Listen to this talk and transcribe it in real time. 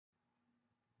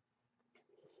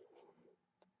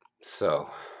So,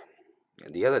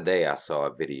 the other day I saw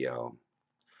a video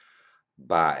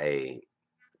by a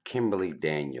Kimberly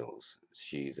Daniels.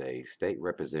 She's a state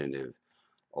representative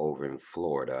over in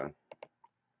Florida.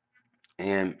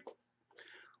 And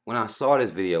when I saw this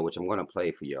video, which I'm going to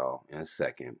play for y'all in a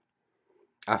second,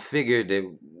 I figured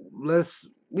that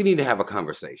we need to have a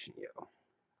conversation, yo.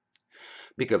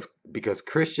 Because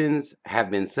Christians have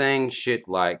been saying shit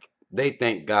like they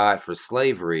thank God for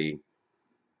slavery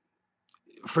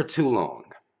for too long.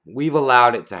 We've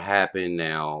allowed it to happen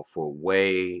now for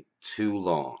way too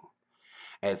long.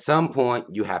 At some point,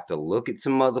 you have to look at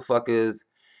some motherfuckers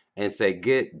and say,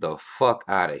 get the fuck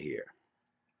out of here.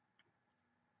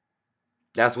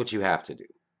 That's what you have to do.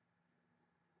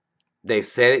 They've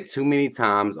said it too many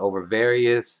times over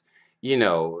various,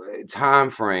 time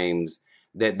frames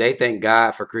that they thank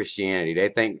God for Christianity. They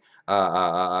think,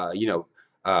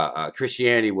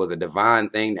 Christianity was a divine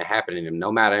thing that happened to them.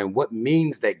 No matter in what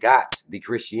means they got the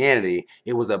Christianity,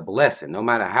 it was a blessing, no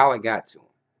matter how it got to them.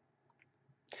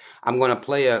 I'm going to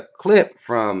play a clip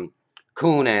from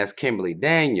coon ass Kimberly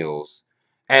Daniels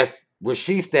as where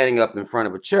she's standing up in front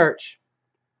of a church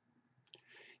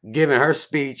giving her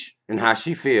speech and how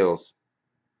she feels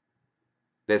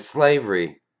that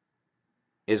slavery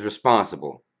is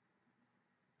responsible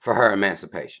for her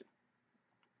emancipation.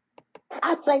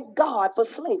 I thank God for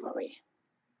slavery.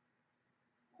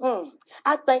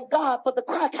 I thank God for the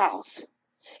crack house.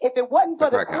 If it wasn't for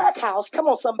the crack house, come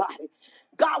on, somebody,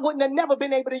 God wouldn't have never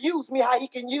been able to use me how he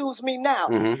can use me now.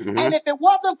 And if it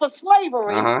wasn't for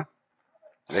slavery,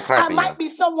 I might be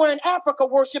somewhere in Africa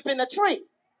worshiping a tree.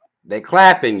 They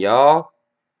clapping, y'all.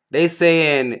 They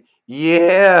saying,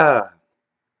 yeah,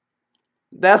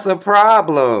 that's a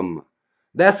problem.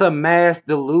 That's a mass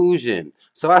delusion.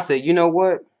 So I said, you know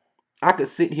what? I could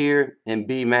sit here and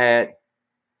be mad,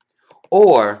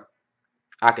 or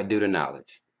I could do the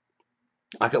knowledge.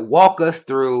 I could walk us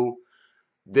through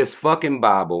this fucking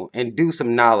Bible and do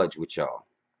some knowledge with y'all.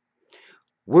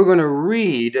 We're going to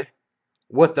read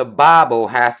what the Bible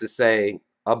has to say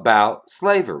about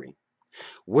slavery.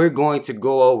 We're going to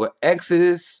go over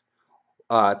Exodus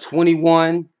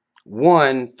 21,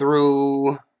 1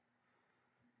 through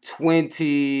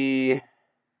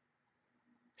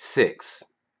 26.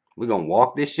 We're going to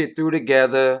walk this shit through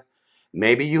together.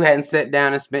 Maybe you hadn't sat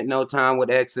down and spent no time with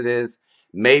Exodus.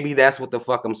 Maybe that's what the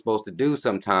fuck I'm supposed to do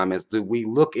sometime, is do we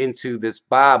look into this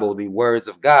Bible, the words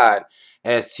of God,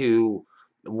 as to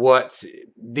what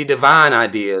the divine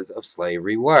ideas of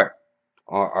slavery were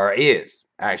or is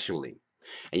actually.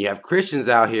 And you have Christians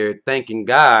out here thanking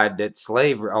God that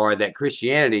slavery or that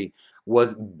Christianity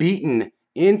was beaten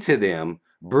into them,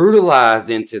 brutalized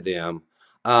into them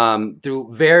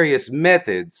through various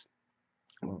methods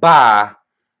by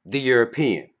the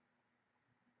European.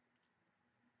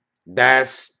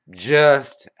 That's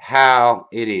just how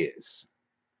it is.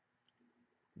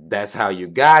 That's how you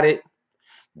got it.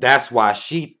 That's why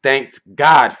she thanked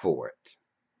God for it,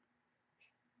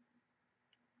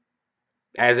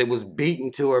 as it was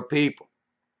beaten to her people.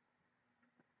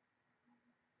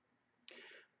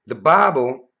 The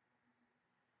Bible,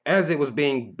 as it was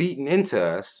being beaten into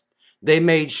us, they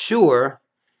made sure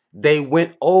they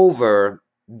went over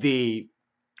the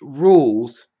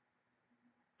rules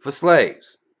for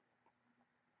slaves.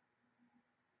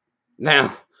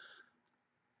 Now,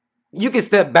 you can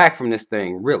step back from this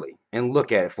thing, really, and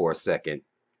look at it for a second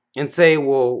and say,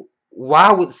 well,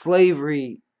 why would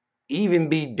slavery even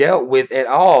be dealt with at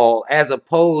all, as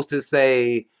opposed to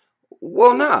say,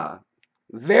 well, nah,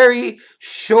 very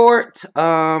short,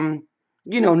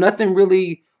 nothing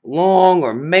really long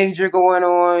or major going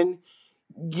on.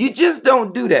 You just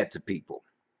don't do that to people.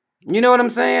 You know what I'm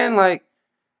saying? Like,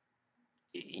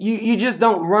 you just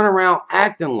don't run around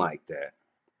acting like that.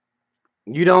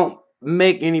 You don't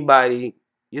make anybody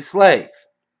your slave.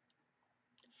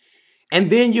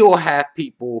 And then you'll have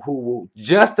people who will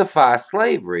justify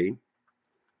slavery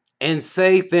and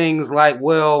say things like,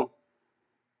 well,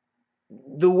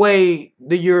 the way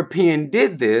the European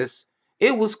did this,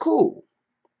 it was cool.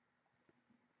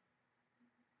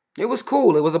 It was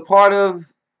cool. It was a part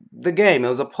of the game. It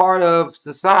was a part of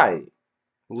society.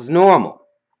 It was normal.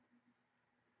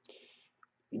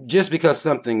 Just because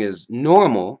something is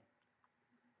normal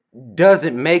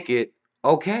doesn't make it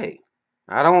okay.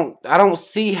 I don't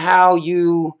see how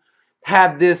you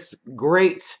have this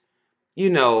great,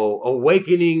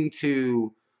 awakening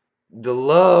to the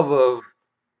love of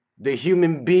the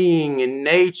human being and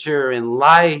nature and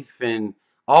life and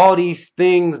all these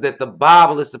things that the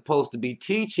Bible is supposed to be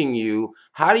teaching you.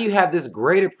 How do you have this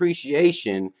great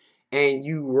appreciation and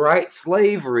you write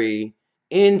slavery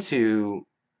into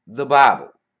the Bible?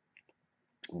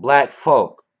 Black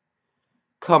folk.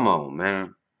 Come on,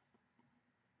 man.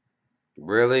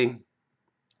 Really?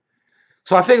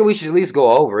 So I figured we should at least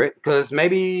go over it, because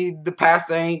maybe the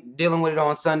pastor ain't dealing with it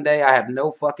on Sunday. I have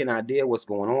no fucking idea what's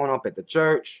going on up at the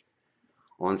church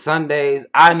on Sundays.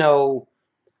 I know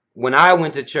when I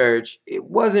went to church, it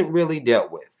wasn't really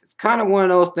dealt with. It's kind of one of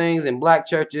those things in black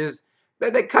churches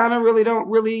that they kind of really don't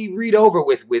really read over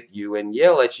with you and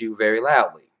yell at you very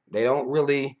loudly. They don't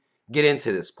really get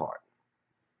into this part.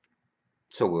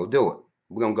 So we'll do it.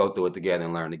 We're going to go through it together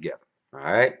and learn together. All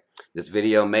right? This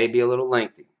video may be a little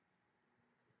lengthy.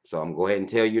 So I'm going to go ahead and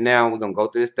tell you now, we're going to go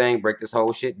through this thing, break this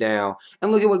whole shit down,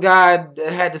 and look at what God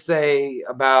had to say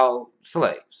about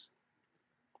slaves.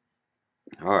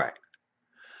 All right.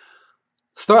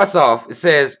 Starts off, it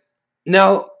says,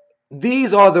 now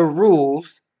these are the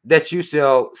rules that you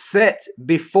shall set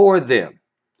before them.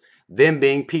 Them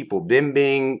being people, them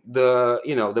being the,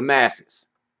 the masses.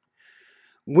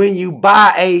 When you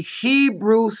buy a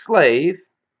Hebrew slave,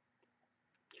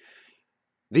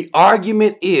 the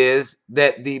argument is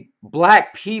that the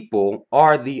black people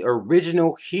are the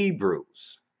original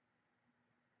Hebrews.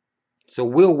 So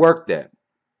we'll work that.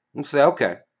 We'll say,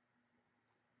 okay,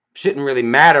 shouldn't really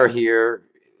matter here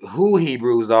who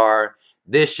Hebrews are.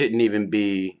 This shouldn't even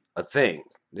be a thing.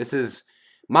 This is,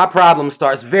 my problem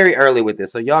starts very early with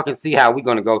this. So y'all can see how we're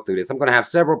going to go through this. I'm going to have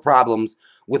several problems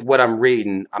with what I'm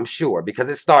reading, I'm sure, because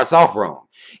it starts off wrong.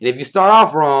 And if you start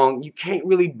off wrong, you can't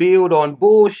really build on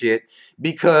bullshit,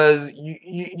 because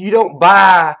you don't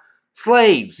buy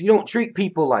slaves. You don't treat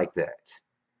people like that.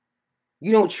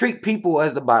 You don't treat people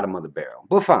as the bottom of the barrel.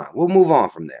 But fine, we'll move on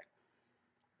from there.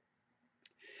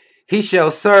 He shall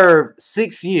serve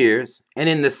 6 years, and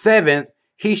in the 7th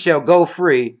he shall go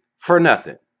free for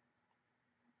nothing.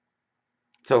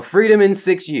 So freedom in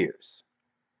 6 years.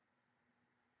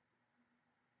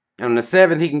 And on the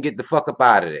 7th he can get the fuck up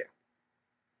out of there.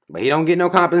 But he don't get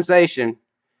no compensation.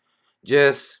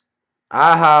 Just,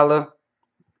 I holla.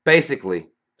 Basically,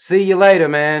 see you later,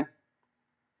 man.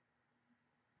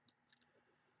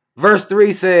 Verse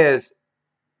 3 says,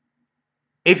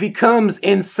 if he comes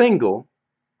in single,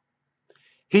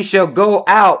 he shall go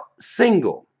out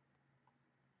single.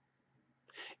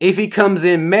 If he comes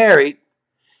in married,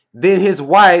 then his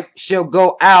wife shall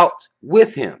go out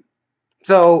with him.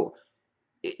 So,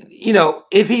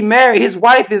 if he married, his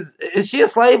wife is she a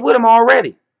slave with him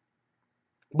already?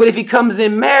 But if he comes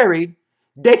in married,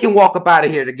 they can walk up out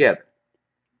of here together.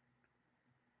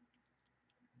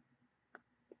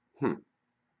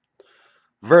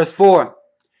 Verse 4,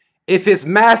 if his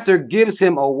master gives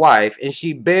him a wife and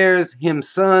she bears him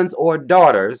sons or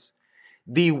daughters,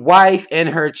 the wife and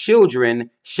her children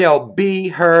shall be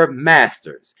her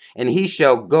masters, and he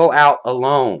shall go out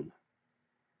alone.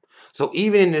 So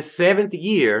even in the 7th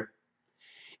year,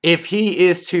 if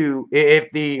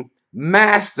the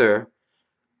master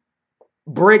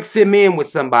breaks him in with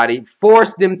somebody,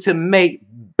 force them to mate,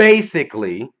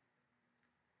 basically,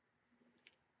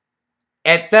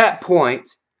 at that point,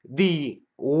 the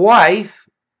wife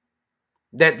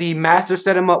that the master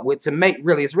set him up with to mate,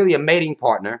 it's really a mating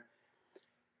partner,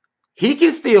 he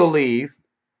can still leave,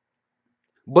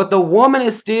 but the woman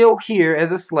is still here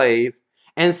as a slave,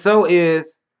 and so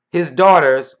is his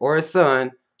daughters or his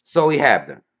son, so he have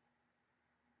them.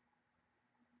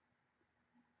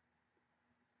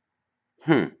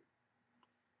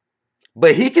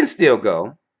 But he can still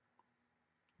go,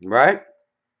 right?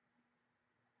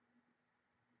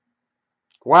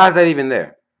 Why is that even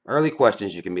there? Early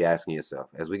questions you can be asking yourself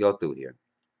as we go through here.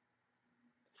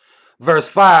 Verse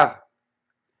 5,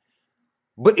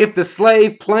 but if the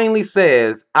slave plainly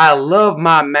says, I love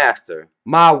my master,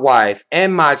 my wife,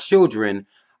 and my children,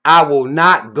 I will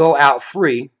not go out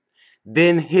free,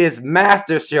 then his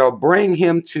master shall bring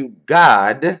him to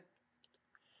God,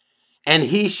 and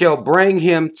he shall bring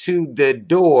him to the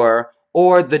door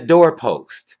or the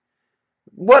doorpost.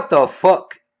 What the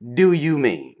fuck do you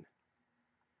mean?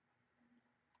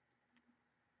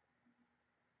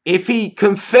 If he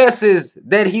confesses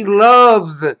that he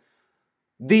loves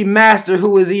the master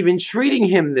who is even treating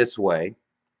him this way,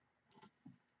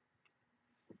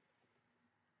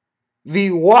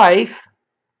 the wife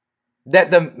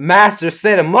that the master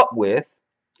set him up with,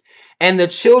 and the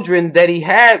children that he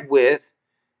had with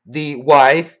the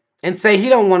wife, and say he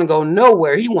don't want to go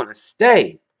nowhere, he want to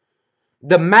stay,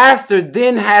 the master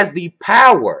then has the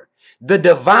power, the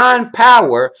divine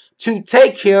power, to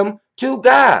take him to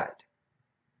God.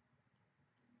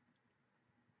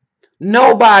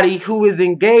 Nobody who is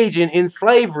engaging in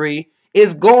slavery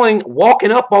is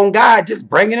walking up on God, just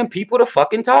bringing him people to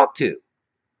fucking talk to.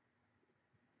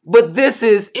 But this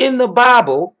is in the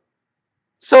Bible,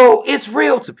 So it's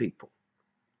real to people.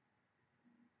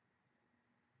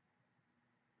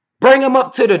 Bring them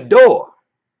up to the door.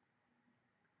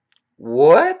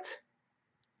 What?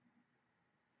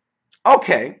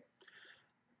 Okay.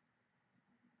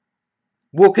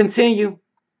 We'll continue.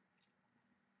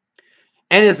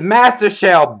 And his master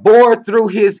shall bore through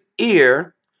his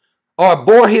ear, or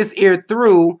bore his ear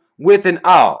through with an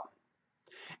awl,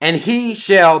 and he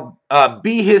shall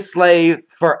be his slave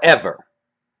forever.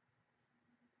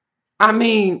 I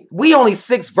mean, we only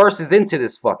 6 verses into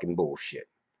this fucking bullshit.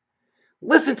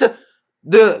 Listen to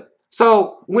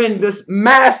so when this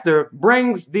master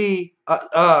brings the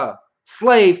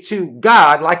slave to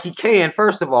God, like he can,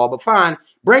 first of all, but fine,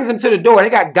 brings him to the door. They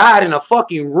got God in a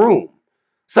fucking room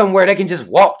somewhere they can just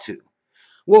walk to.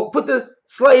 Well, put the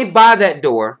slave by that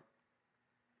door.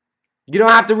 You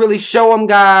don't have to really show him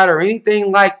God or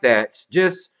anything like that.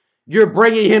 Just you're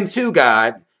bringing him to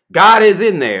God. God is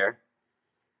in there.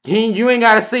 You ain't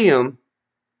got to see him.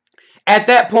 At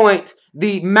that point,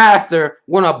 the master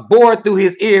want to bore through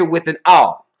his ear with an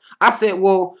awl. I said,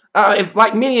 well, if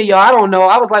like many of y'all, I don't know.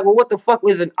 I was like, well, what the fuck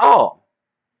is an awl?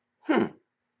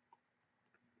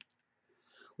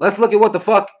 Let's look at what the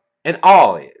fuck an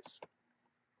awl is.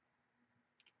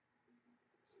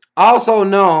 Also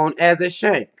known as a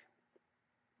shank.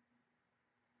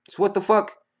 It's what the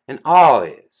fuck an awl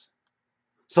is.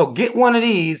 So get one of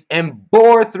these and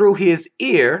bore through his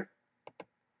ear.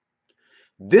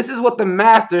 This is what the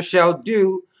master shall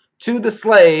do to the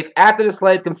slave after the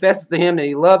slave confesses to him that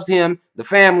he loves him, the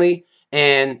family,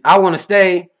 and I want to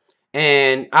stay,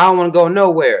 and I don't want to go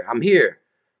nowhere. I'm here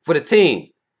for the team.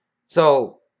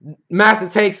 So master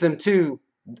takes him to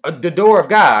the door of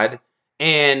God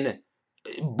and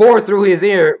bore through his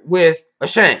ear with a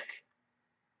shank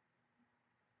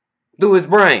through his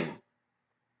brain.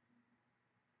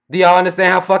 Do y'all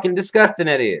understand how fucking disgusting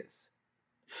that is?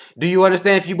 Do you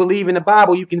understand if you believe in the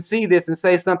Bible, you can see this and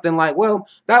say something like, well,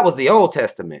 that was the Old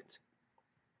Testament.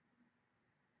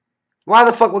 Why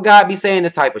the fuck would God be saying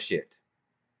this type of shit?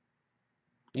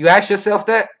 You ask yourself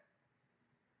that?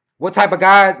 What type of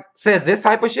God says this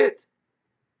type of shit?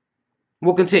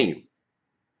 We'll continue.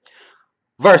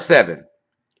 Verse 7.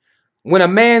 When a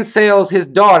man sells his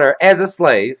daughter as a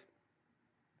slave,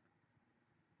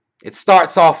 it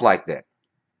starts off like that.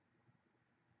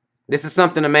 This is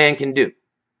something a man can do.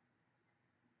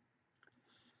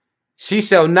 She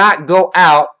shall not go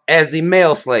out as the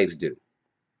male slaves do.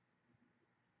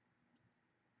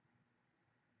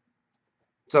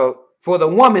 So for the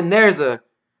woman, there's a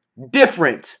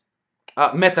different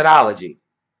methodology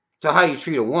to how you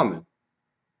treat a woman.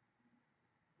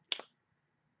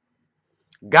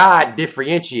 God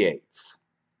differentiates.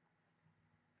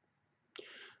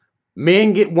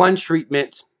 Men get one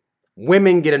treatment,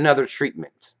 women get another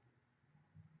treatment.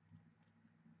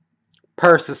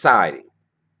 Per society,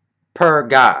 per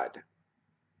God,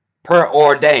 per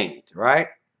ordained, right?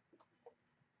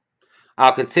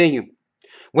 I'll continue.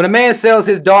 When a man sells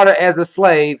his daughter as a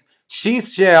slave, she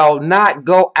shall not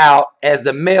go out as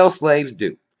the male slaves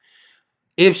do.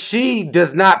 If she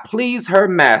does not please her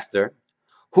master,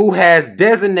 who has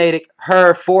designated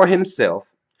her for himself,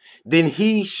 then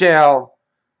he shall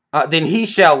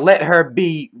let her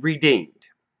be redeemed.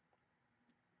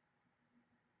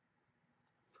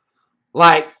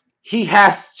 Like he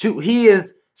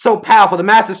is so powerful. The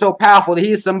master is so powerful that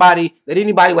he is somebody that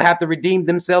anybody would have to redeem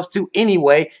themselves to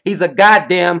anyway. He's a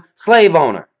goddamn slave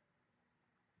owner.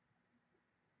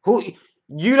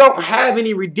 You don't have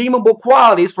any redeemable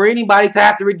qualities for anybody to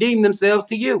have to redeem themselves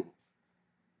to you.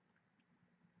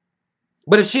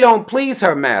 But if she don't please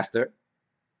her master,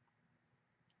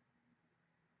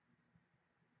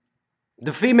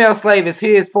 the female slave is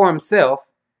his for himself,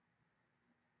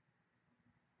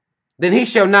 then he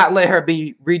shall not let her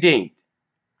be redeemed.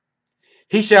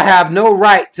 He shall have no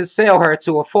right to sell her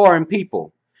to a foreign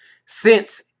people,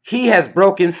 since he has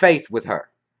broken faith with her.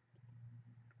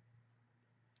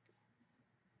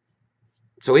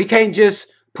 So he can't just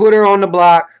put her on the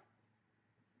block,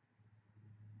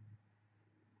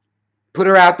 put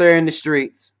her out there in the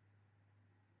streets.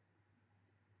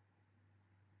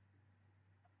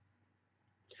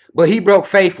 But he broke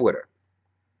faith with her.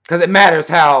 Because it matters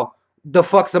how the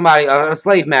fuck somebody, a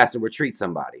slave master would treat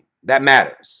somebody. That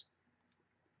matters.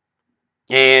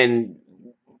 And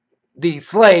the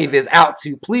slave is out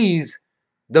to please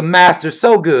the master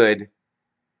so good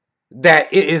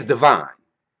that it is divine.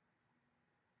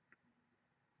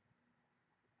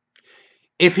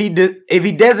 If he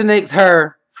designates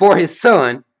her for his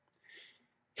son,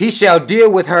 he shall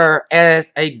deal with her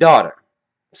as a daughter.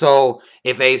 So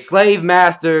if a slave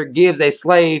master gives a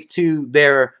slave to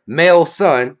their male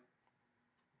son,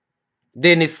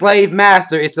 then the slave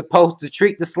master is supposed to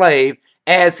treat the slave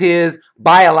as his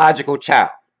biological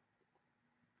child.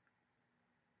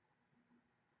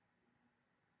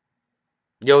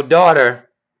 Your daughter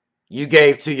you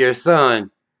gave to your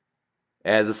son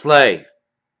as a slave.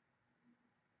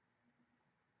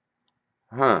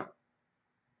 Huh.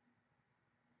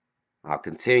 I'll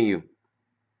continue.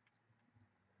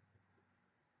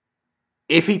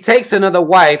 If he takes another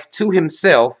wife to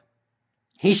himself,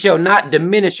 he shall not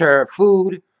diminish her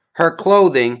food, her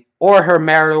clothing, or her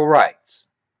marital rights.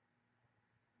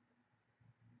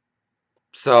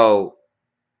 So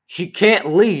she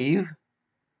can't leave,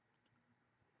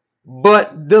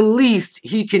 but the least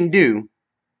he can do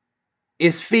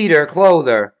is feed her, clothe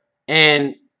her,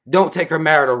 and don't take her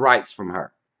marital rights from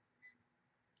her.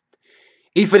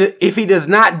 If he does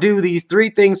not do these three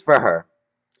things for her,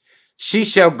 she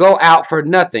shall go out for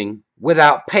nothing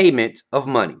without payment of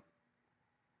money.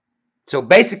 So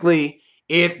basically,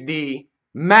 if the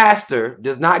master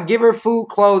does not give her food,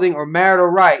 clothing, or marital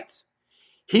rights,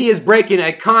 he is breaking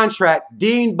a contract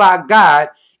deemed by God.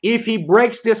 If he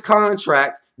breaks this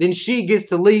contract, then she gets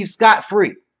to leave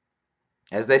scot-free,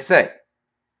 as they say.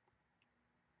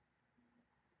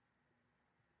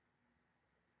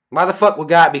 Why the fuck would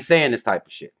God be saying this type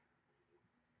of shit?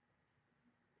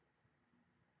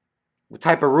 What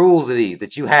type of rules are these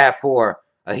that you have for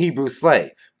a Hebrew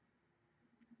slave?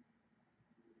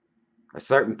 Or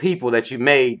certain people that you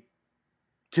made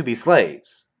to be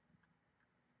slaves?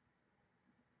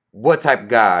 What type of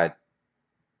God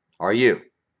are you?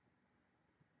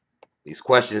 These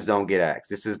questions don't get asked.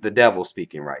 This is the devil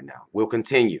speaking right now. We'll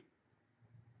continue.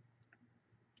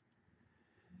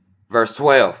 Verse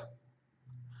 12.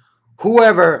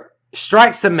 Whoever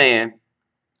strikes a man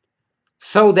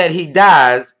so that he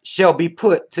dies shall be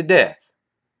put to death.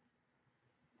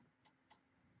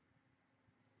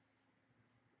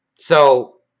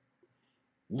 So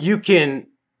you can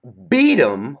beat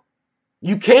them,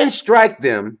 you can strike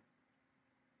them,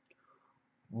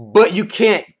 but you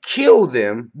can't kill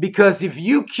them, because if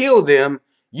you kill them,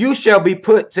 you shall be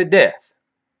put to death.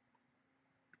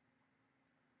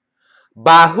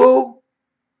 By who?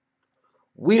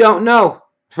 We don't know,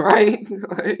 right?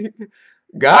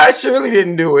 God surely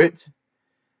didn't do it,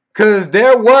 because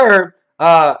there were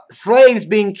slaves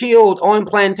being killed on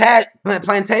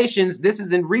plantations. This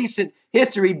is in recent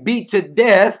history, beat to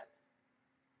death.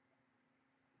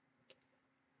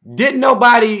 Didn't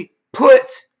nobody put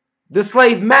the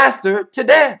slave master to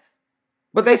death?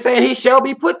 But they saying he shall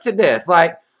be put to death.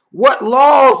 Like, what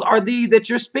laws are these that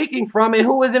you're speaking from, and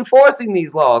who is enforcing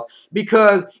these laws?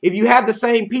 Because if you have the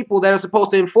same people that are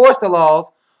supposed to enforce the laws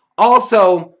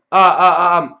also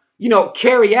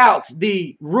carry out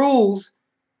the rules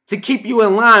to keep you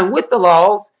in line with the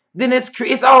laws, then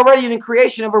it's already in the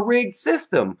creation of a rigged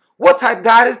system. What type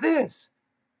God is this?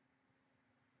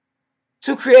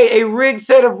 To create a rigged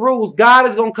set of rules, God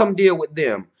is going to come deal with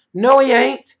them. No, he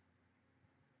ain't.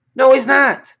 No, he's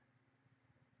not.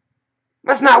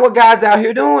 That's not what God's out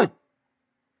here doing.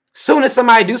 Soon as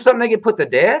somebody do something, they get put to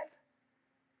death.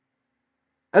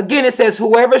 Again, it says,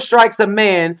 whoever strikes a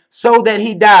man so that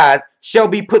he dies shall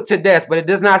be put to death. But it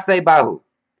does not say by who.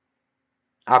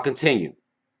 I'll continue.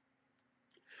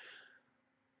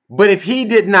 But if he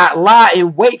did not lie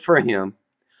in wait for him,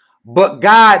 but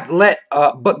God let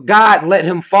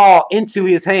him fall into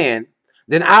his hand,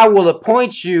 then I will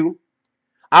appoint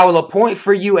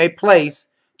for you a place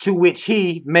to which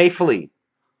he may flee.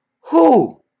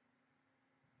 Who?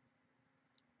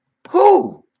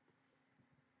 Who?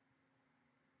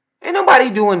 Ain't nobody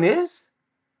doing this.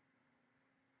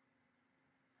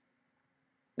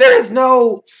 There is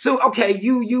no okay,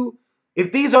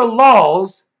 if these are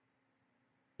laws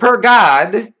per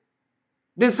God,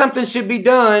 then something should be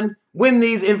done when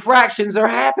these infractions are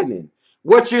happening.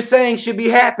 What you're saying should be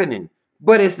happening,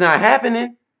 but it's not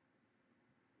happening.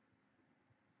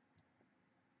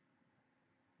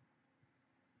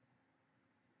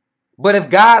 But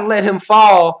if God let him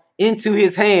fall into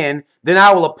his hand, then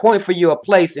I will appoint for you a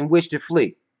place in which to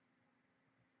flee.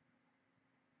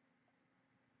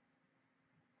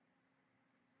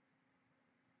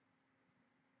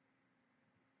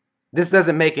 This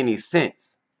doesn't make any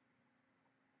sense.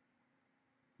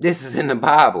 This is in the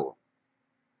Bible.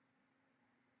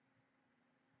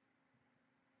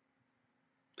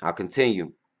 I'll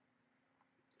continue.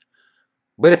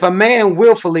 But if a man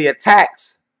willfully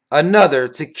attacks another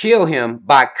to kill him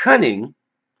by cunning,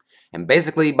 and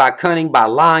basically by cunning, by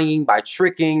lying, by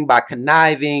tricking, by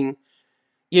conniving,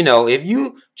 if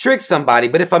you trick somebody,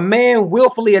 but if a man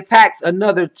willfully attacks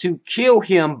another to kill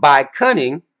him by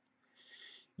cunning,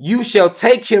 you shall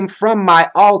take him from my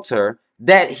altar,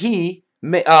 that he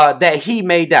may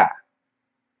die.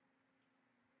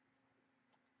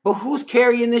 But who's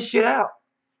carrying this shit out?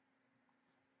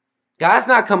 God's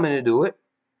not coming to do it.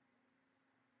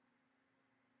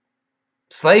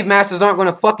 Slave masters aren't going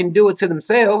to fucking do it to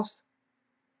themselves.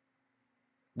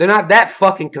 They're not that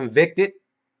fucking convicted.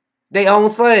 They own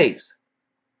slaves.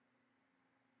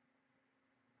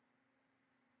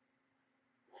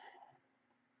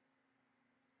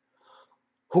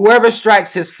 Whoever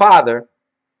strikes his father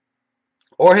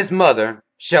or his mother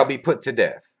shall be put to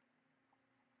death.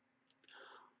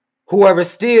 Whoever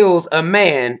steals a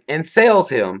man and sells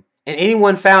him, and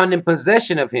anyone found in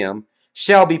possession of him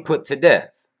shall be put to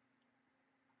death.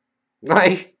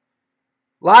 Like,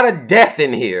 a lot of death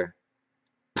in here.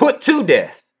 Put to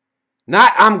death.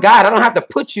 Not, I'm God. I don't have to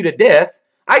put you to death.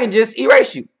 I can just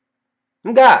erase you.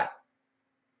 I'm God.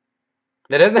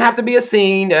 There doesn't have to be a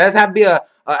scene. There doesn't have to be a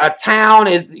town.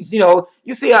 Is, you know,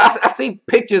 you see, I see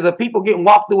pictures of people getting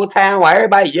walked through a town while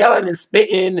everybody yelling and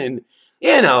spitting and,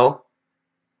 you know,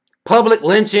 public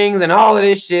lynchings and all of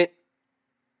this shit.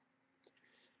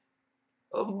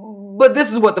 But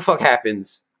this is what the fuck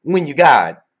happens when you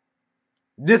God.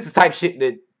 This is the type of shit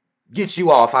that gets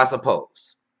you off, I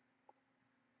suppose.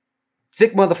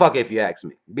 Sick motherfucker, if you ask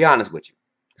me. Be honest with you.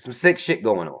 Some sick shit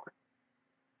going on.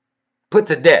 Put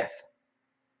to death.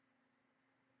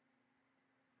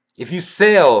 If you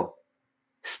steal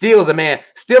a man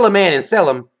and sell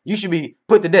him, you should be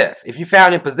put to death. If you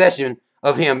found in possession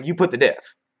of him, you put to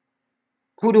death.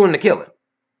 Who doing the killing?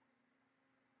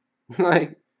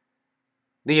 Like,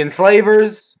 the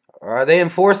enslavers? Are they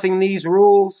enforcing these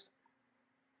rules?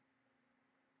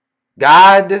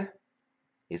 God?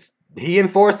 Is he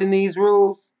enforcing these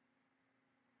rules?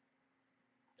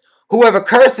 Whoever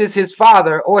curses his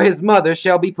father or his mother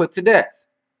shall be put to death.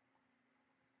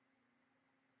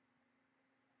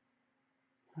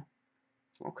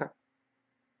 Okay.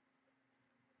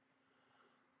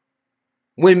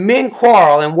 When men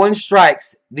quarrel and one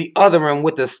strikes the other one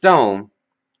with a stone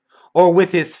or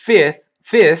with his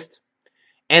fist,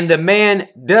 and the man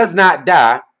does not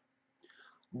die,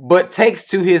 but takes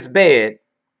to his bed.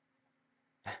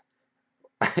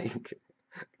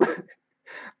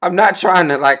 I'm not trying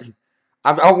to like.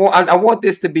 I want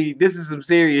this to be. This is some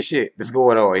serious shit that's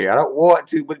going on here. I don't want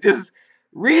to, but just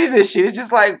reading this shit, it's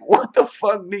just like, what the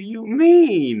fuck do you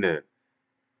mean?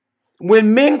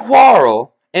 When men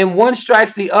quarrel and one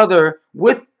strikes the other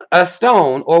with a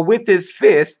stone or with his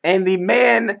fist, and the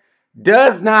man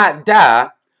does not die,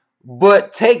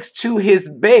 but takes to his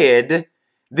bed,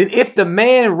 then if the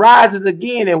man rises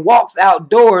again and walks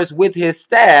outdoors with his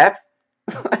staff,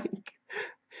 like,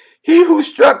 he who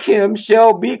struck him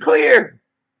shall be clear.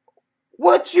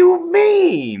 What you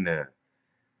mean?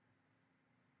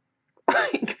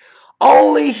 Like,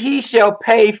 only he shall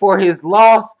pay for his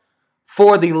loss,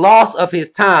 for the loss of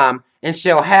his time, and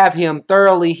shall have him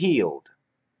thoroughly healed.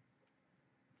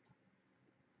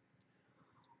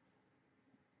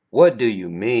 What do you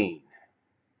mean?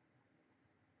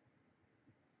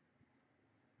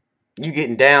 You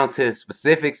getting down to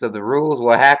specifics of the rules?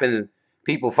 What happened?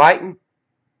 People fighting?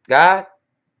 God?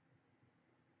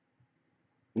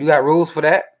 You got rules for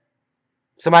that?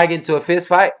 Somebody get into a fist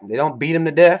fight, they don't beat him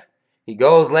to death. He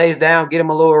goes, lays down, get him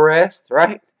a little rest,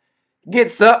 right?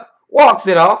 Gets up, walks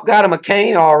it off, got him a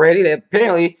cane already.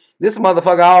 Apparently, this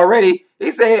motherfucker already,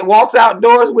 he said, walks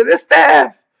outdoors with his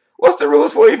staff. What's the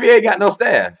rules for if he ain't got no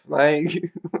staff?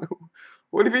 Like,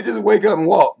 what if he just wake up and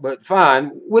walk? But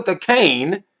fine, with a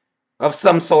cane of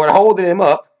some sort, holding him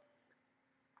up.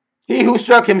 He who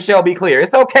struck him shall be clear.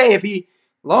 It's okay if he,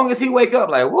 long as he wake up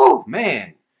like, whoa,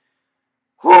 man.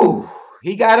 Whew,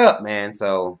 he got up, man.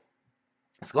 So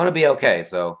it's going to be okay.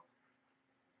 So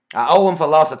I owe him for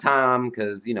loss of time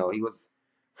because, you know, he was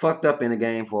fucked up in the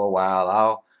game for a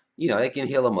while. You know, they can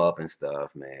heal him up and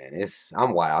stuff, man.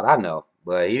 I'm wild, I know.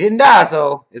 But he didn't die,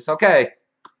 so it's okay.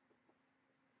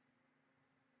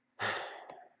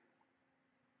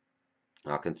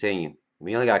 I'll continue.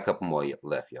 We only got a couple more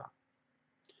left, y'all.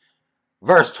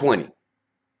 Verse 20.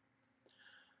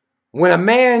 When a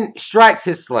man strikes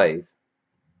his slave,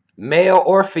 male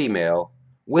or female,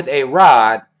 with a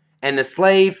rod, and the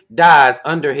slave dies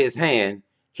under his hand,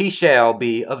 he shall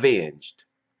be avenged.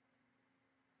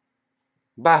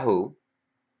 By who?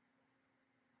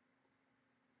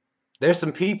 There's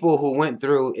some people who went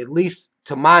through, at least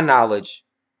to my knowledge,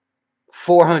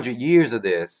 400 years of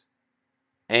this,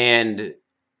 and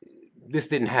this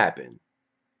didn't happen.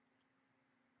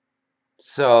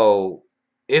 So,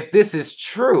 if this is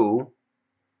true,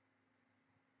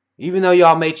 Even though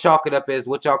y'all may chalk it up as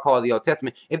what y'all call the Old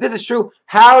Testament. If this is true,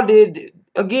 how did,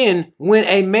 again, when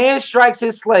a man strikes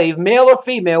his slave, male or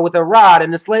female, with a rod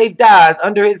and the slave dies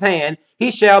under his hand, he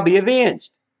shall be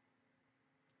avenged?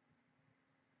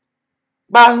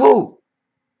 By who?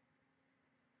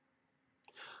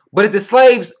 But if the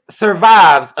slave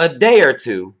survives a day or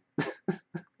two,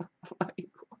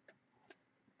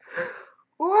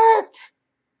 what?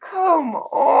 Come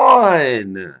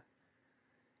on.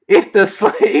 If the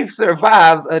slave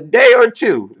survives a day or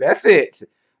two, that's it.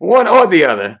 One or the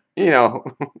other. You know,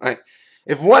 like,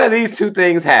 if one of these two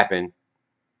things happen,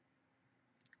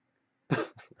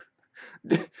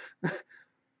 I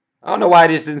don't know why I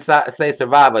just didn't say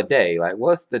survive a day. Like,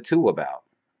 what's the two about?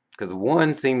 Because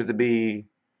one seems to be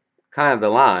kind of the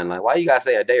line. Like, why you gotta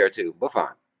say a day or two? But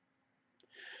fine.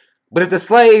 But if the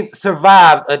slave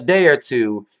survives a day or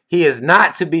two, he is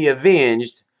not to be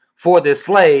avenged, for the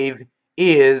slave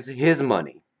is his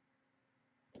money.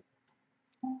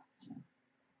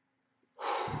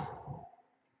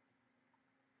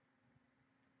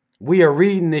 We are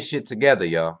reading this shit together,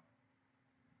 y'all.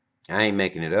 I ain't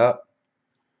making it up.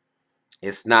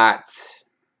 It's not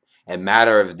a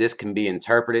matter of this can be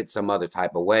interpreted some other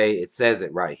type of way. It says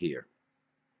it right here.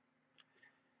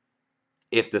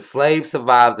 If the slave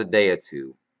survives a day or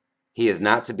two, he is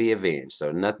not to be avenged.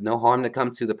 So no harm to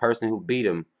come to the person who beat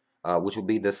him, which will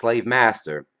be the slave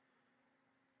master.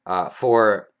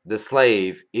 For the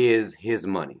slave is his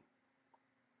money.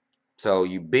 So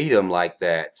you beat him like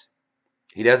that,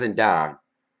 he doesn't die.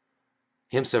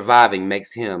 Him surviving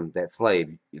makes him, that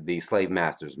slave, the slave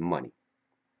master's money.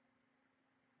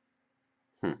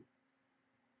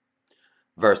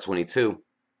 Verse 22.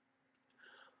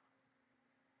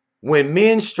 When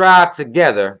men strive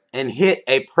together and hit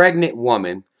a pregnant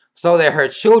woman so that her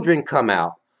children come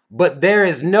out, but there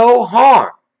is no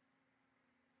harm.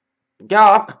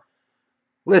 Y'all,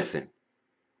 listen.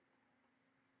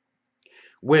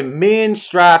 When men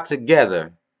strive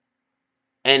together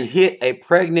and hit a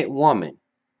pregnant woman,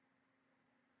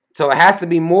 so it has to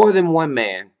be more than one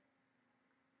man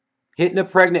hitting a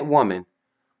pregnant woman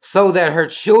so that her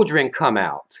children come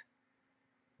out.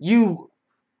 You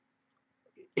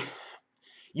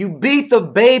beat the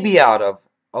baby out of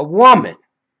a woman.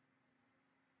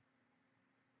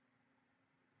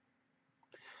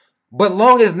 But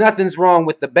long as nothing's wrong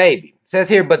with the baby. It says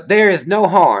here, but there is no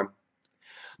harm.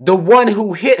 The one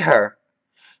who hit her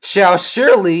shall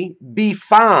surely be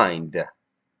fined.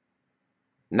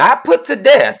 Not put to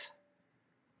death,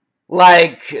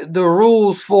 like the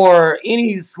rules for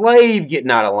any slave getting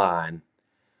out of line.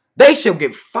 They shall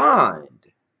get fined.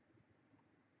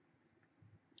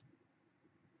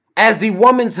 As the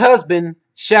woman's husband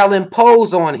shall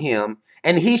impose on him,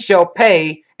 and he shall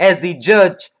pay as the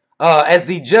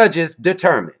judges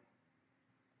determine.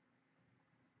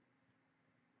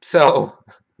 So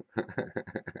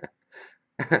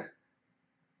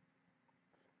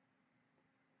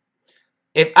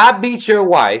if I beat your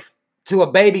wife till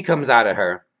a baby comes out of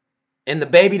her and the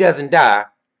baby doesn't die,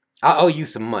 I owe you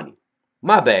some money.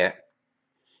 My bad.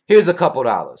 Here's a couple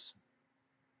dollars.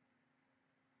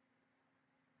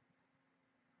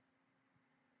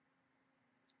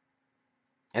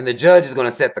 And the judge is going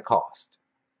to set the cost.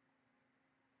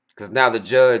 Because now the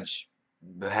judge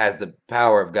has the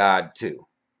power of God too.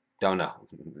 Don't know.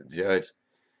 The judge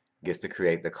gets to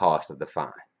create the cost of the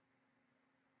fine.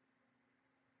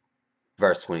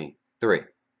 Verse 23.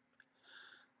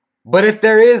 But if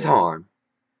there is harm,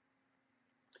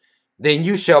 then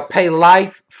you shall pay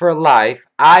life for life,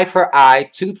 eye for eye,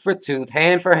 tooth for tooth,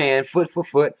 hand for hand, foot for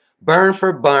foot, burn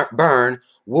for burn,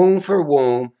 wound for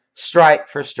wound, stripe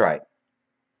for stripe.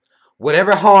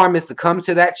 Whatever harm is to come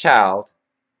to that child,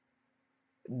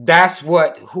 that's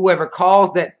what, whoever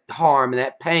caused that harm and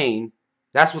that pain,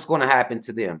 that's what's going to happen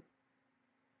to them.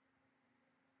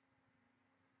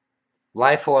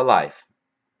 Life for life.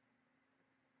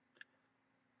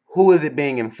 Who is it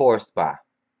being enforced by?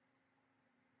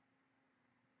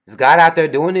 Is God out there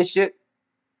doing this shit?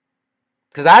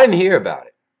 Because I didn't hear about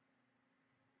it.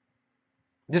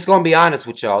 I'm just going to be honest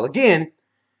with y'all. Again,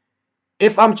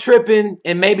 if I'm tripping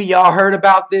and maybe y'all heard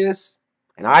about this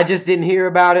and I just didn't hear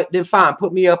about it, then fine,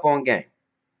 put me up on game.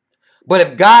 But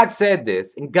if God said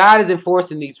this and God is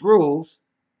enforcing these rules,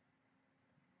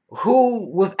 who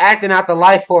was acting out the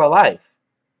life for a life?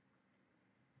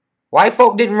 White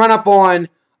folk didn't run up on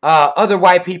other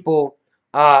white people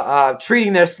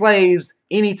treating their slaves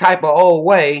any type of old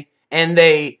way and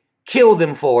they killed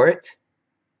them for it.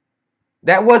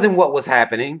 That wasn't what was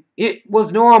happening. It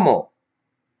was normal.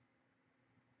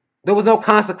 There was no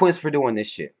consequence for doing this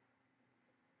shit.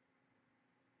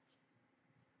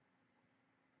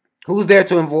 Who's there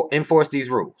to enforce these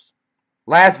rules?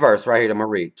 Last verse right here, I'm going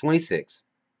to read. 26.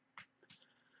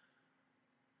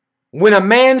 When a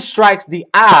man strikes the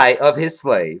eye of his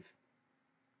slave,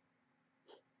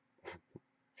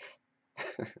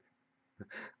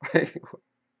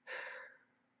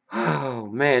 oh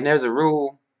man, there's a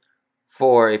rule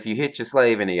for if you hit your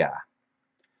slave in the eye.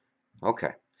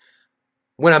 Okay.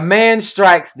 When a man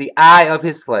strikes the eye of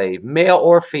his slave, male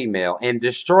or female, and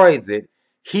destroys it,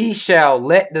 he shall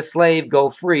let the slave go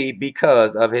free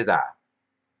because of his eye.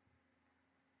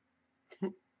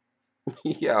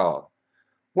 Y'all,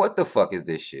 what the fuck is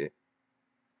this shit?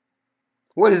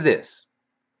 What is this?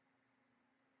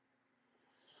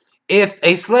 If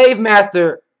a slave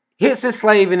master hits his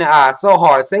slave in the eye so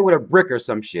hard, say with a brick or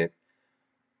some shit,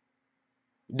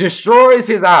 destroys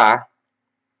his eye,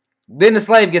 then the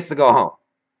slave gets to go home.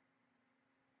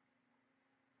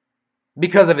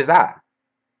 Because of his eye.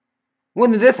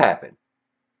 When did this happen?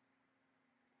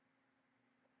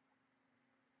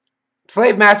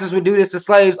 Slave masters would do this to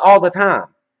slaves all the time.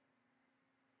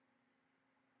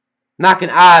 Knocking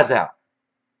eyes out.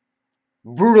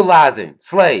 Brutalizing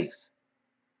slaves.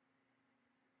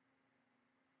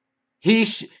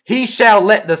 He shall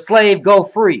let the slave go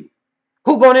free.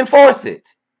 Who gonna enforce it?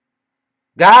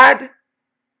 God?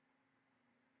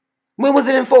 When was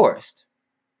it enforced?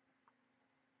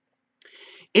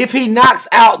 If he knocks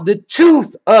out the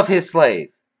tooth of his slave.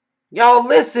 Y'all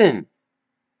listen.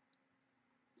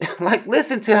 Like,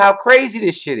 listen to how crazy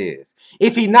this shit is.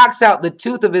 If he knocks out the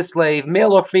tooth of his slave,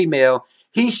 male or female,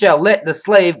 he shall let the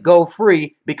slave go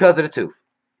free because of the tooth.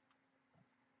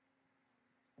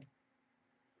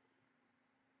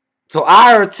 So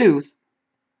eye or tooth,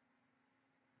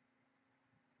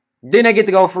 then they get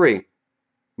to go free.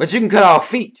 But you can cut off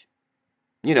feet.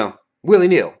 You know,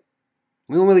 willy-nilly.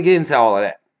 We don't really get into all of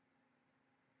that.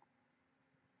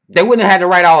 They wouldn't have had to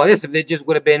write all of this if it just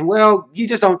would have been, well, you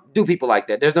just don't do people like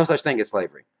that. There's no such thing as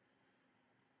slavery.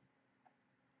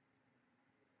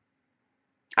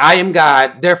 I am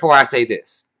God, therefore I say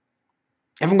this.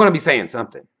 If I'm going to be saying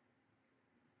something,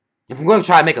 if I'm going to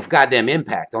try to make a goddamn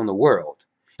impact on the world,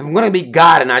 if I'm going to be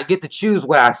God and I get to choose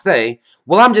what I say,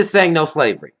 well, I'm just saying no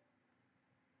slavery.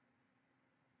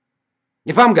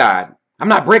 If I'm God, I'm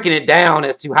not breaking it down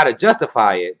as to how to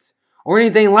justify it or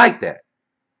anything like that.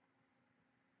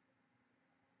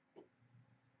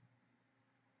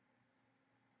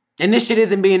 And this shit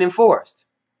isn't being enforced.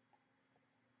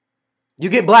 You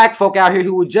get black folk out here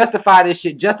who would justify this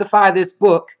shit, justify this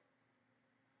book,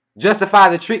 justify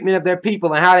the treatment of their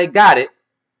people and how they got it.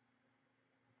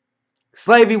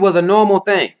 Slavery was a normal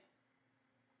thing.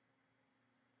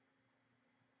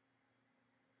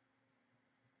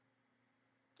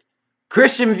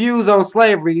 Christian views on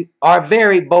slavery are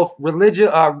varied both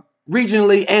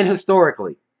regionally and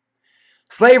historically.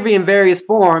 Slavery in various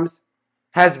forms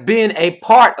has been a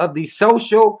part of the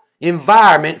social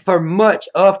environment for much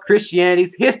of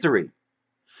Christianity's history,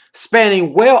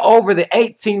 spanning well over the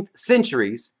 18th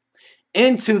centuries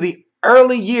into the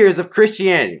early years of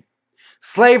Christianity.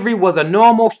 Slavery was a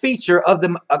normal feature of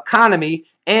the economy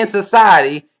and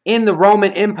society in the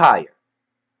Roman Empire.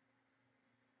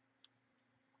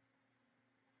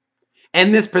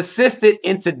 And this persisted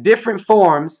into different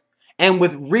forms and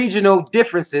with regional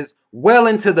differences well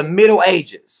into the Middle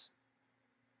Ages.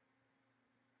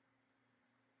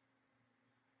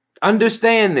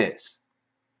 Understand this.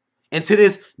 Into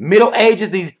this Middle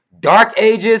Ages, these Dark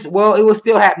Ages, well, it was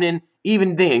still happening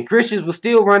even then. Christians were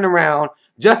still running around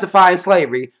justifying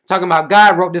slavery, talking about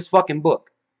God wrote this fucking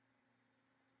book.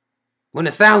 When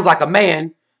it sounds like a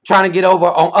man trying to get over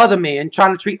on other men,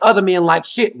 trying to treat other men like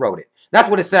shit wrote it. That's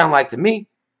what it sounds like to me.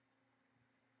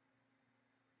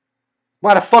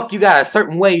 Why the fuck you got a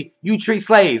certain way you treat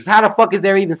slaves? How the fuck is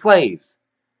there even slaves?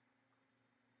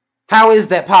 How is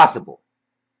that possible?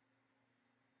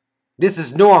 This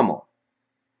is normal.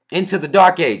 Into the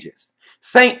Dark Ages.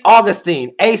 St.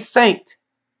 Augustine, a saint,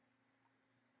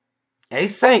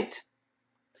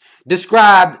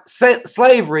 described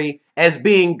slavery as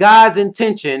being God's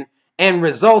intention and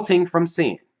resulting from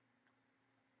sin.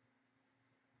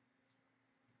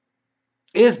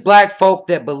 It's black folk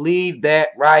that believe that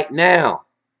right now.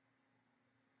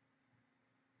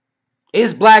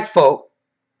 It's black folk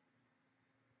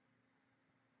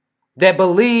that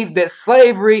believe that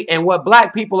slavery and what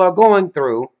black people are going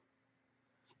through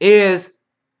is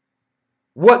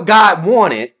what God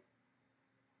wanted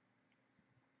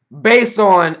based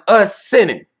on us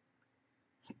sinning.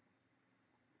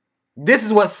 This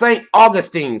is what St.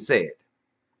 Augustine said.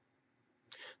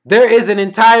 There is an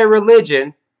entire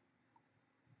religion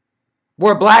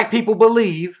where black people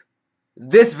believe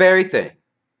this very thing.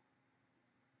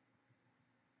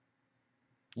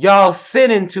 Y'all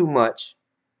sinning too much.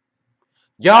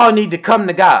 Y'all need to come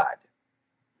to God.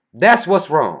 That's what's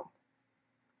wrong.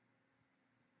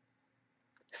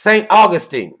 St.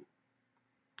 Augustine.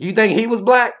 You think he was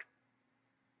black?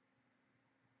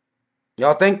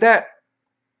 Y'all think that?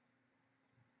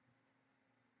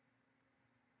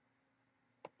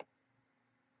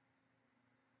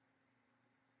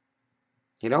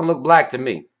 He don't look black to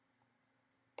me.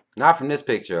 Not from this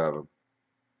picture of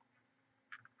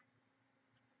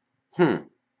him.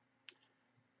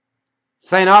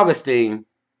 St. Augustine.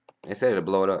 They said it'll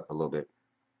blow it up a little bit.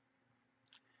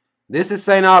 This is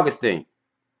St. Augustine.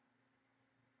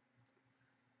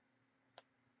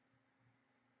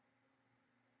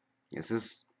 This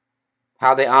is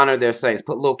how they honor their saints.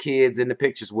 Put little kids in the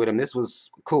pictures with them. This was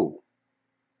cool.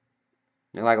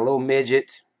 They're like a little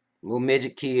midget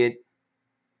kid,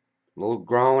 little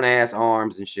grown ass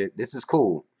arms and shit. This is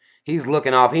cool. He's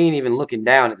looking off. He ain't even looking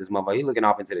down at this motherfucker. He's looking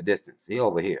off into the distance. He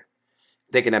over here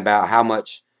thinking about how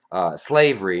much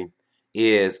slavery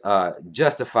is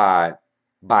justified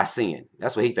by sin.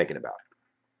 That's what he's thinking about.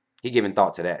 He giving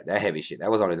thought to that heavy shit.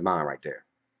 That was on his mind right there.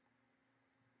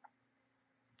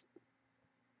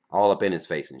 All up in his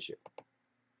face and shit.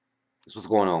 This is what's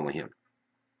going on with him.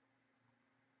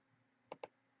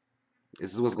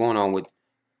 This is what's going on with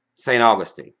St.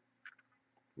 Augustine.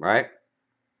 Right?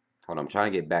 Hold on. I'm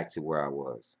trying to get back to where I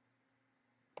was.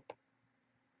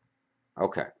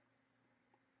 Okay.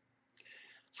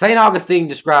 St. Augustine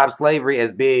describes slavery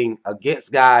as being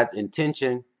against God's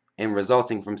intention and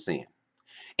resulting from sin.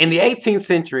 In the 18th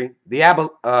century, the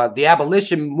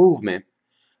abolition movement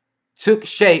took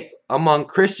shape among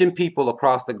Christian people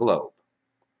across the globe.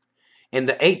 In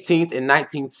the 18th and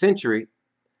 19th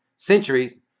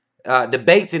centuries,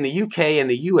 debates in the UK and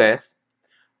the US,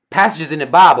 passages in the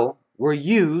Bible were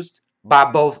used by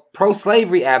both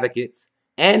pro-slavery advocates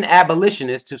and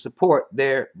abolitionists to support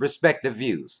their respective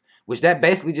views. Which that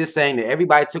basically just saying that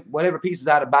everybody took whatever pieces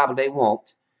out of the Bible they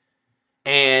want,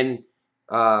 and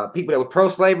people that were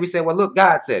pro-slavery said, well, look,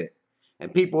 God said it.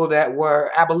 And people that were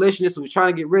abolitionists who were trying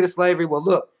to get rid of slavery, well,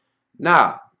 look,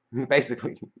 nah,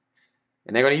 basically.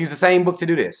 And they're going to use the same book to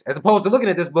do this. As opposed to looking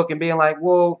at this book and being like,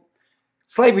 well,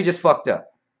 slavery just fucked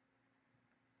up.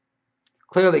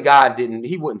 Clearly God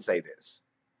he wouldn't say this.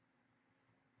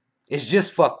 It's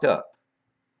just fucked up.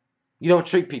 You don't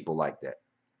treat people like that.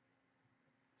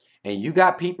 And you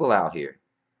got people out here,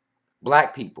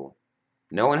 black people,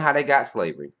 knowing how they got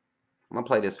slavery. I'm going to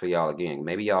play this for y'all again.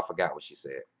 Maybe y'all forgot what she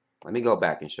said. Let me go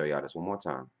back and show y'all this one more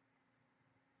time.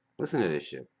 Listen to this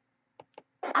shit.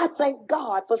 I thank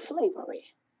God for slavery.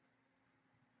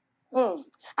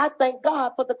 I thank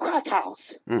God for the crack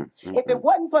house. If it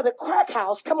wasn't for the crack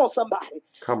house, come on somebody.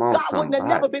 God wouldn't have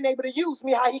never been able to use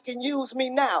me how he can use me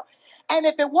now. And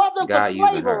if it wasn't for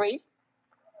slavery,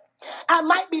 I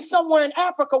might be somewhere in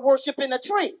Africa worshiping a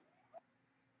tree.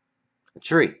 A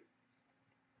tree.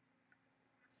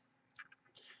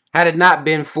 Had it not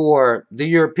been for the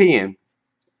European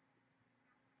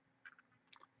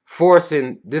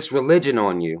forcing this religion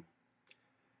on you,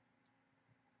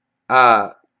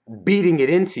 beating it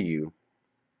into you,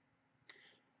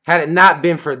 had it not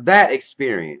been for that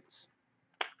experience,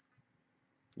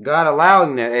 God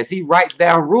allowing that, as he writes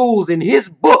down rules in his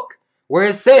book, where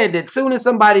it said that as soon as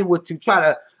somebody would to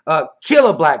try to kill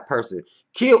a black person,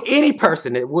 kill any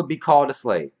person that would be called a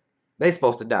slave, they're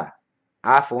supposed to die.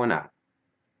 Eye for an eye.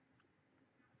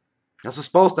 That's what's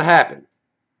supposed to happen.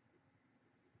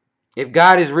 If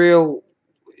God is real,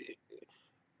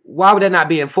 why would that not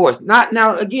be enforced? Not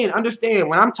now, again, understand,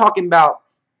 when I'm talking about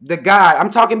the God,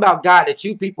 I'm talking about God that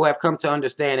you people have come to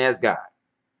understand as God.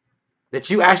 That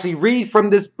you actually read from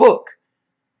this book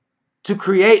to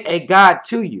create a God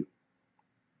to you.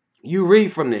 You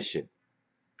read from this shit.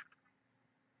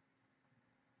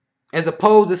 As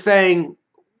opposed to saying,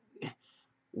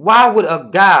 why would a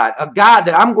God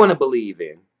that I'm going to believe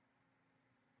in,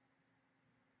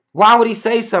 why would he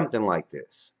say something like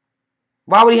this?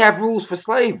 Why would he have rules for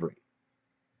slavery?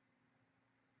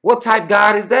 What type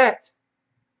God is that?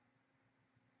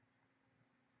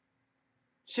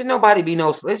 Should nobody be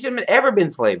no slave? Shouldn't have ever been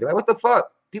slavery. Like, what the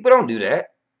fuck? People don't do that.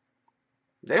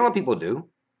 They know what people do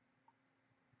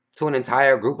to an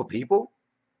entire group of people.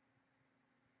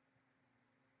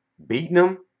 Beating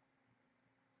them.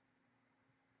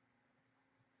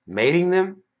 Mating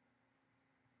them.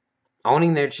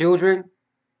 Owning their children.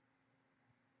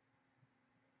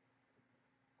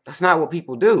 That's not what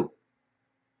people do.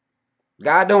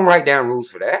 God don't write down rules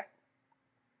for that.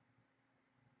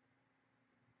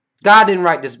 God didn't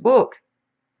write this book.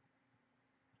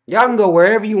 Y'all can go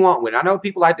wherever you want with it. I know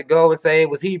people like to go and say it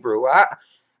was Hebrew. I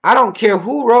don't care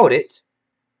who wrote it.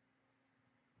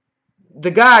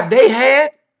 the God they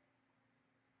had,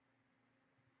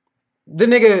 the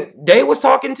nigga they was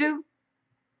talking to?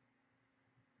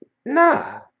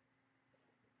 Nah.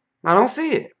 I don't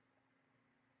see it.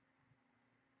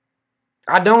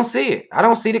 I don't see it. I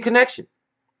don't see the connection.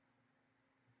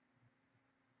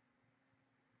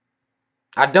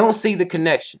 I don't see the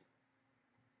connection.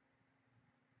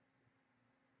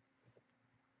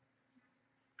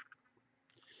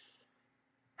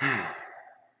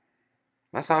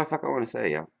 That's all the fuck I want to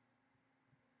say, y'all.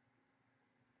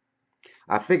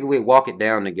 I figured we'd walk it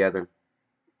down together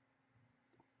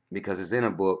because it's in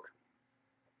a book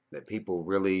that people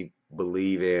really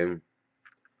believe in,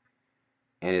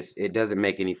 and it doesn't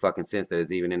make any fucking sense that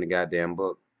it's even in the goddamn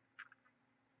book.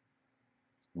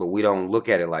 But we don't look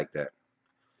at it like that.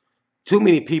 Too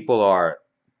many people are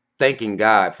thanking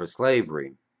God for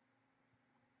slavery,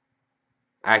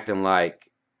 acting like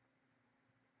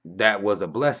that was a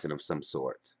blessing of some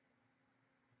sort.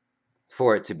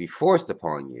 For it to be forced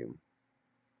upon you,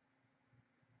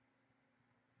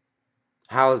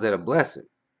 how is that a blessing?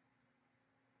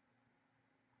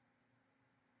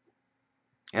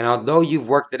 And although you've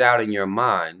worked it out in your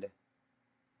mind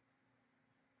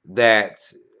that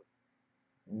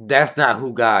that's not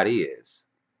who God is,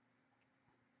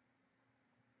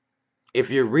 if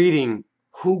you're reading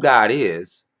who God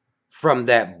is from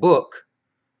that book,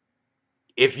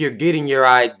 if you're getting your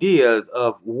ideas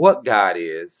of what God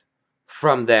is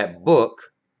from that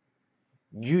book,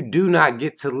 you do not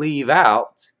get to leave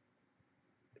out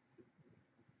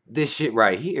this shit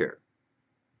right here.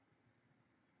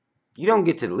 You don't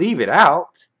get to leave it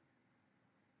out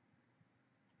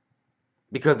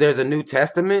because there's a New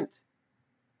Testament.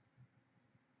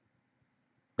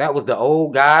 That was the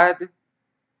old God.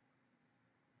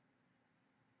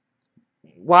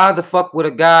 Why the fuck would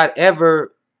a God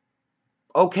ever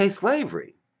okay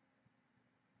slavery?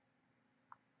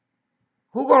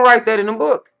 Who gonna write that in a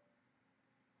book?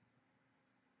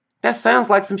 That sounds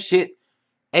like some shit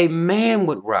a man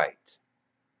would write.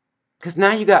 Because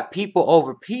now you got people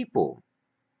over people.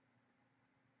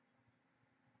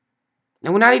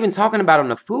 And we're not even talking about on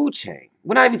the food chain.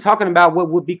 We're not even talking about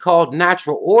what would be called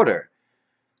natural order.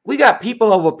 We got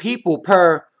people over people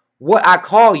per what I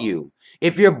call you.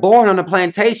 If you're born on a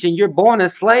plantation, you're born a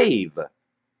slave.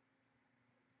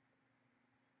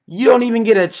 You don't even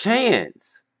get a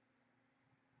chance.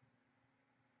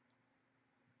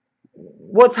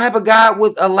 What type of God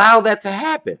would allow that to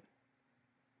happen?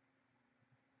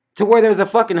 To where there's a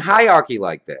fucking hierarchy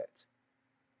like that.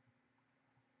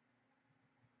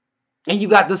 And you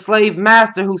got the slave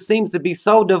master who seems to be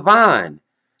so divine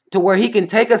to where he can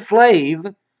take a slave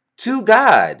to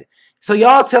God. So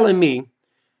y'all telling me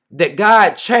that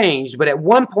God changed, but at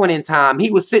one point in time, he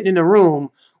was sitting in the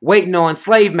room waiting on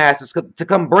slave masters to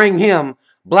come bring him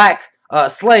black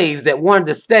slaves that wanted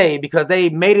to stay because they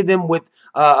mated them with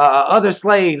other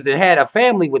slaves and had a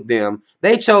family with them.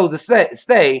 They chose to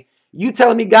stay. You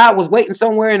telling me God was waiting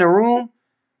somewhere in a room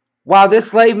while this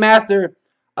slave master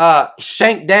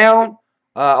shanked down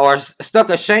or stuck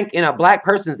a shank in a black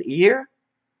person's ear?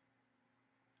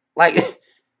 Like,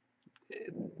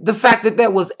 the fact that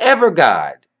that was ever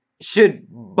God should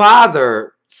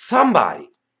bother somebody.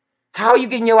 How are you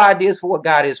getting your ideas for what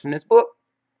God is from this book?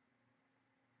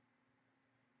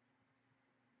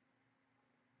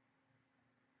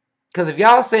 Because if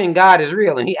y'all saying God is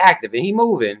real and he active and he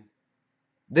moving,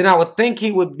 then I would think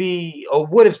he would be, or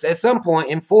would have at some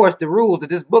point enforced the rules that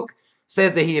this book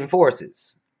says that he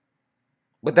enforces.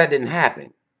 But that didn't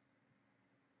happen.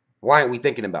 Why aren't we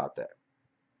thinking about that?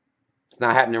 It's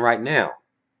not happening right now.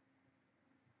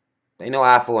 Ain't no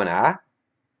eye for an eye.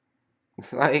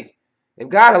 It's like, if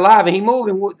God alive and he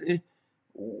moving,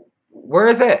 where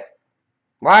is that?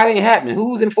 Why it ain't happening?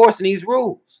 Who's enforcing these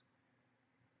rules?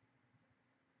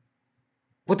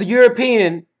 What the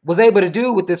European was able to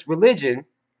do with this religion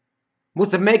was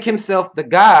to make himself the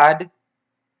God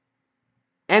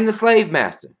and the slave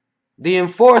master, the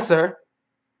enforcer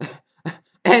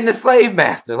and the slave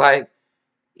master. Like,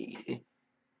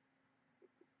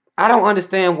 I don't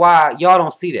understand why y'all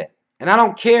don't see that. And I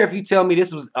don't care if you tell me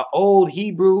this was an old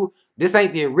Hebrew, this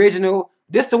ain't the original,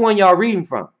 this the one y'all reading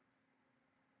from.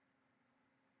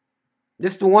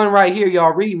 This the one right here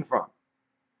y'all reading from.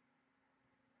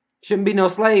 Shouldn't be no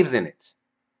slaves in it.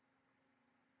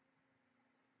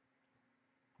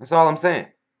 That's all I'm saying.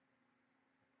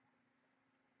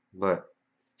 But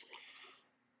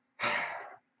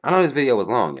I know this video was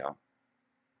long, y'all.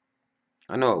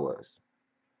 I know it was.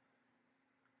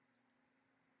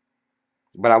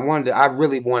 But I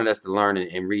really wanted us to learn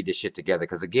and read this shit together.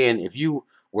 Because again, if you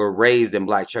were raised in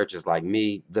black churches like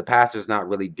me, the pastor's not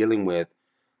really dealing with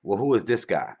Well, who is this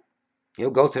guy?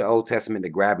 He'll go to the Old Testament to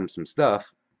grab him some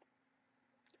stuff.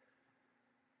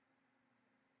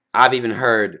 I've even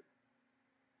heard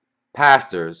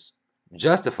pastors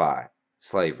justify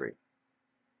slavery.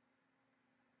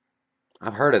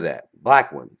 I've heard of that.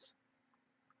 Black ones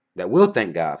that will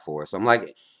thank God for it. So I'm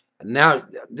like, now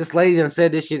this lady done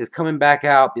said this shit is coming back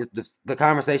out. The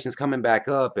conversation's coming back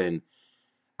up, and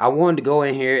I wanted to go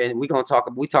in here and we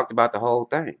talked about the whole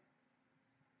thing.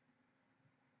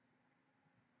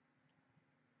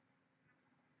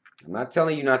 I'm not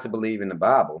telling you not to believe in the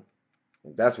Bible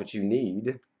if that's what you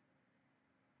need.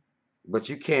 But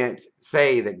you can't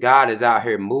say that God is out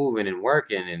here moving and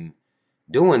working and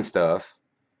doing stuff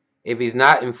if he's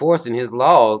not enforcing his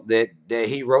laws that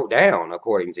he wrote down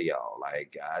according to y'all.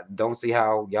 Like, I don't see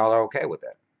how y'all are okay with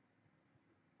that.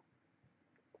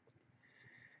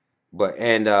 But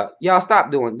y'all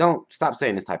don't stop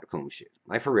saying this type of coon shit.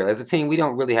 Like, for real, as a team, we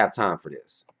don't really have time for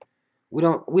this. We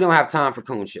don't have time for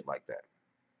coon shit like that.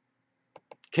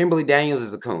 Kimberly Daniels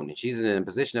is a coon, and she's in a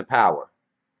position of power.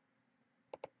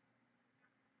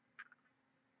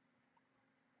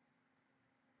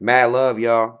 Mad love,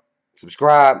 y'all.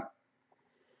 Subscribe.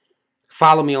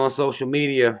 Follow me on social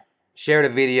media. Share the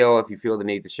video if you feel the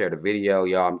need to share the video,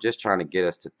 y'all. I'm just trying to get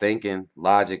us to thinking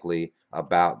logically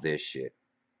about this shit.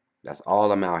 That's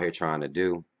all I'm out here trying to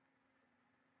do.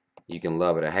 You can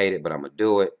love it or hate it, but I'm going to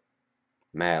do it.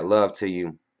 Mad love to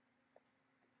you.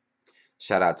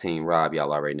 Shout out Team Rob.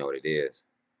 Y'all already know what it is.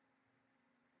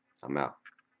 I'm out.